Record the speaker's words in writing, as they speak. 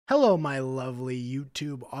Hello, my lovely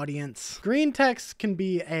YouTube audience. Greentexts can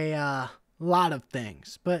be a lot of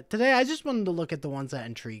things, but today I just wanted to look at the ones that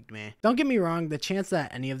intrigued me. Don't get me wrong, the chance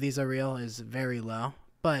that any of these are real is very low,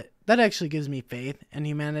 but that actually gives me faith in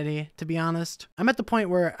humanity, to be honest. I'm at the point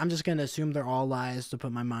where I'm just gonna assume they're all lies to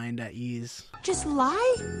put my mind at ease. Just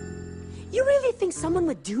lie? You really think someone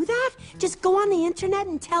would do that? Just go on the internet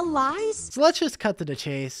and tell lies? So let's just cut to the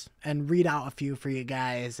chase and read out a few for you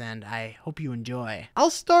guys, and I hope you enjoy. I'll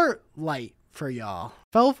start light for y'all.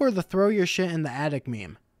 Fell for the throw your shit in the attic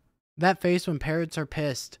meme. That face when parents are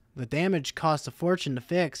pissed. The damage costs a fortune to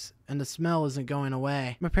fix, and the smell isn't going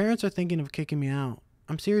away. My parents are thinking of kicking me out.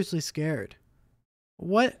 I'm seriously scared.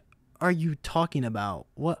 What are you talking about?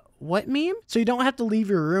 What meme? So you don't have to leave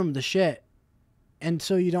your room to shit. And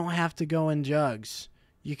so you don't have to go in jugs.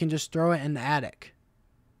 You can just throw it in the attic.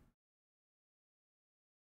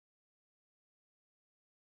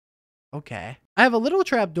 Okay. I have a little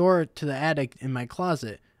trap door to the attic in my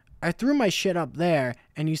closet. I threw my shit up there,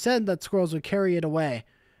 and you said that squirrels would carry it away.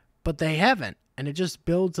 But they haven't, and it just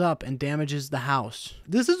builds up and damages the house.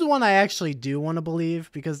 This is one I actually do want to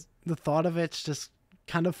believe, because the thought of it's just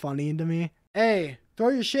kind of funny to me. Hey, throw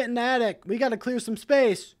your shit in the attic. We gotta clear some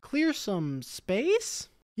space. Clear some space?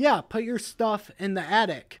 Yeah, put your stuff in the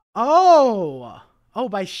attic. Oh,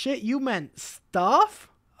 by shit you meant stuff?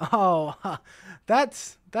 Oh,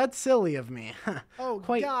 that's silly of me. Oh,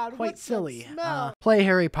 quite silly. Play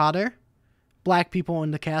Harry Potter. Black people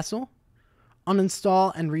in the castle.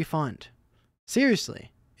 Uninstall and refund.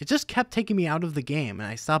 Seriously, it just kept taking me out of the game and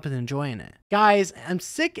I stopped enjoying it. Guys, I'm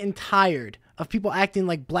sick and tired of people acting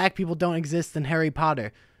like black people don't exist in Harry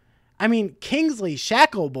Potter. I mean, Kingsley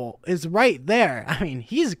Shacklebolt is right there. I mean,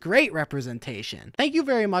 he's great representation. Thank you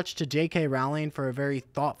very much to J.K. Rowling for a very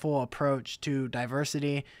thoughtful approach to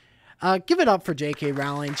diversity. Give it up for J.K.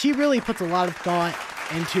 Rowling. She really puts a lot of thought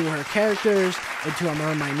into her characters, into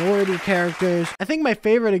her minority characters. I think my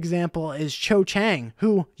favorite example is Cho Chang,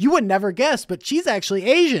 who you would never guess, but she's actually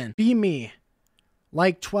Asian. Be me.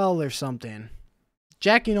 Like 12 or something.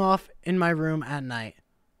 Jacking off in my room at night.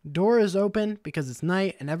 Door is open because it's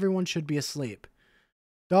night and everyone should be asleep.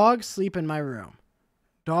 Dog sleep in my room.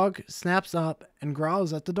 Dog snaps up and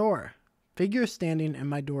growls at the door. Figure standing in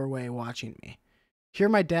my doorway watching me. Hear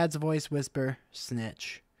my dad's voice whisper,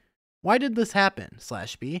 snitch. Why did this happen?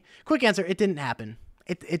 /B. Quick answer, it didn't happen.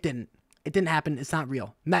 It didn't. It didn't happen. It's not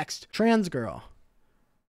real. Next, trans girl.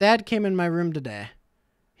 Dad came in my room today.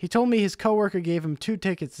 He told me his coworker gave him 2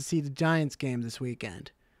 tickets to see the Giants game this weekend.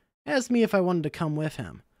 Asked me if I wanted to come with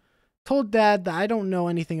him. Told Dad that I don't know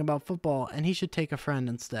anything about football and he should take a friend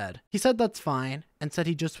instead. He said that's fine and said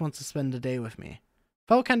he just wants to spend the day with me.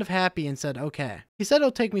 Felt kind of happy and said okay. He said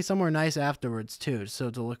he'll take me somewhere nice afterwards too, so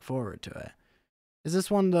to look forward to it. Is this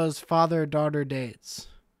one of those father-daughter dates?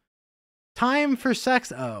 Time for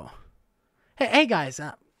sex. Oh. Hey guys,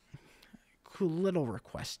 cool little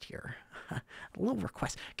request here. A little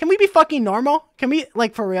request. Can we be fucking normal? Can we,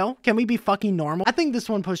 like, for real? Can we be fucking normal? I think this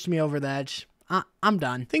one pushed me over the edge. I'm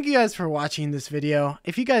done. Thank you guys for watching this video.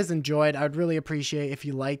 If you guys enjoyed, I would really appreciate if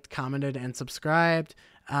you liked, commented, and subscribed.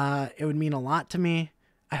 It would mean a lot to me.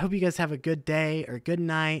 I hope you guys have a good day or good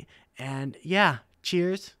night. And yeah,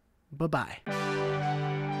 cheers. Bye-bye.